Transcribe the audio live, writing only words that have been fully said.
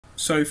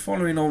So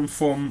following on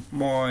from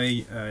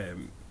my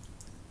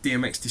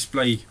DMX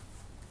display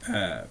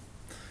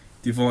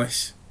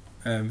device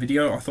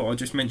video, I thought I'd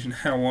just mention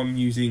how I'm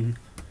using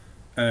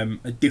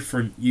a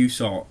different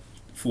UART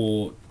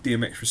for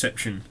DMX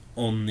reception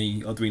on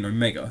the Arduino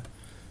Mega.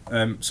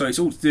 So it's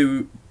all to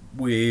do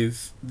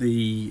with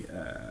basically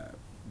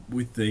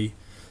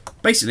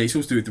it's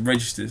all to do with the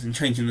registers and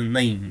changing the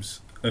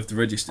names of the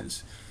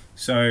registers.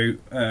 So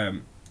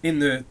in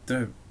the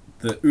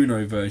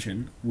Uno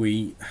version,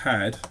 we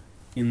had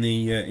in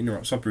the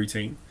interrupt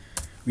subroutine,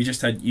 we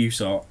just had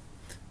UART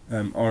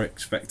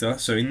RX vector.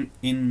 So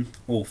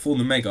for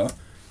the Mega,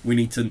 we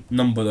need to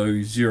number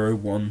those 0,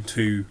 1,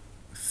 2,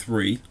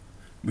 3,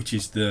 which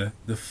is the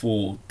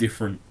 4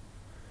 different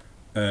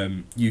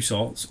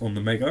UARTs on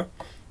the Mega,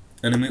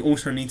 and then we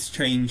also need to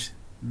change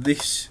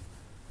this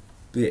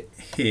bit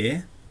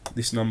here,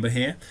 this number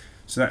here,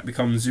 so that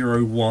becomes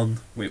 0, 1.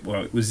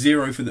 Well, it was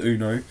 0 for the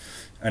Uno,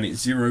 and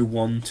it's 0,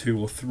 1, 2,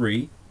 or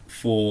 3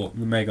 for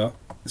the Mega.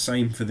 The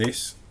same for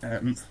this,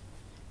 and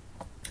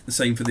the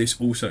same for this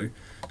also.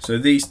 So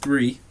these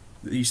three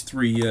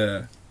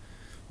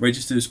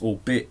registers or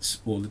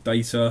bits or the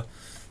data,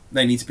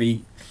 they need to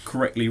be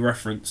correctly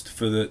referenced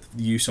for the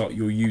UART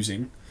you're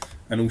using,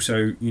 and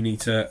also you need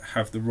to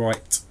have the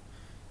right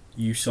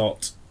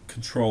UART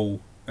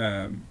control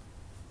in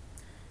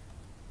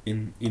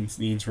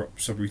the interrupt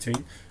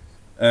subroutine.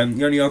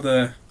 The only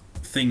other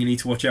thing you need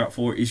to watch out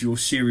for is your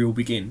serial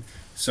begin.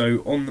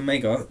 So on the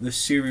Mega, the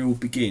serial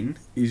begin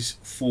is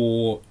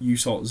for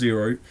UART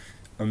 0,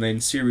 and then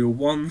serial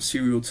 1,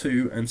 serial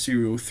 2, and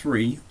serial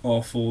 3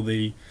 are for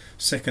the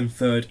 2nd,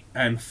 3rd,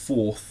 and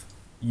 4th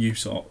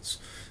UARTs.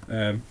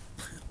 I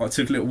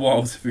took a little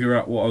while to figure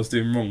out what I was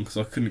doing wrong, because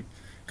I couldn't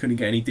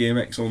get any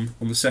DMX on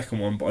the second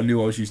one, but I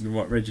knew I was using the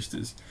right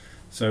registers.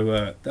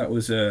 So that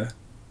was a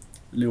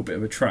little bit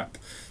of a trap.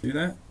 Do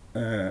that.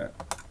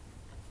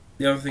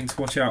 The other thing to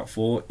watch out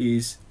for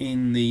is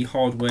in the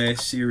hardware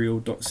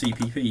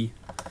serial.cpp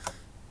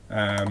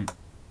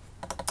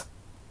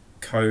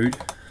code,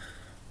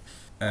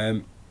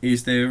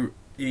 is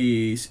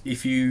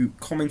if you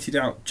commented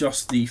out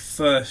just the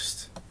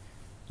first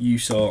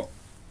UART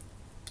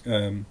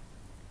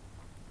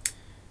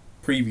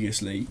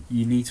previously,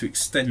 you need to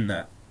extend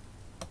that.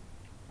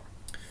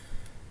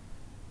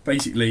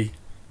 Basically,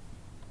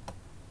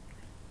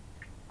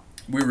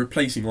 we're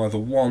replacing either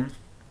 1,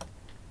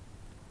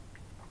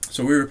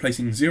 so we're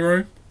replacing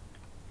 0,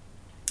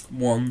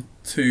 1,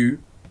 2,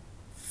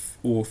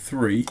 or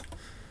 3,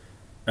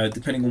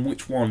 depending on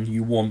which one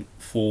you want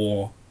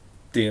for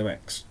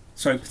DMX.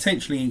 So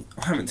potentially,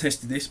 I haven't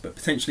tested this, but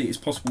potentially it's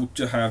possible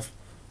to have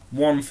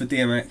 1 for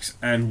DMX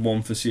and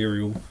 1 for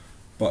serial,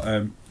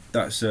 but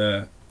that's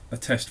a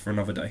test for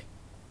another day.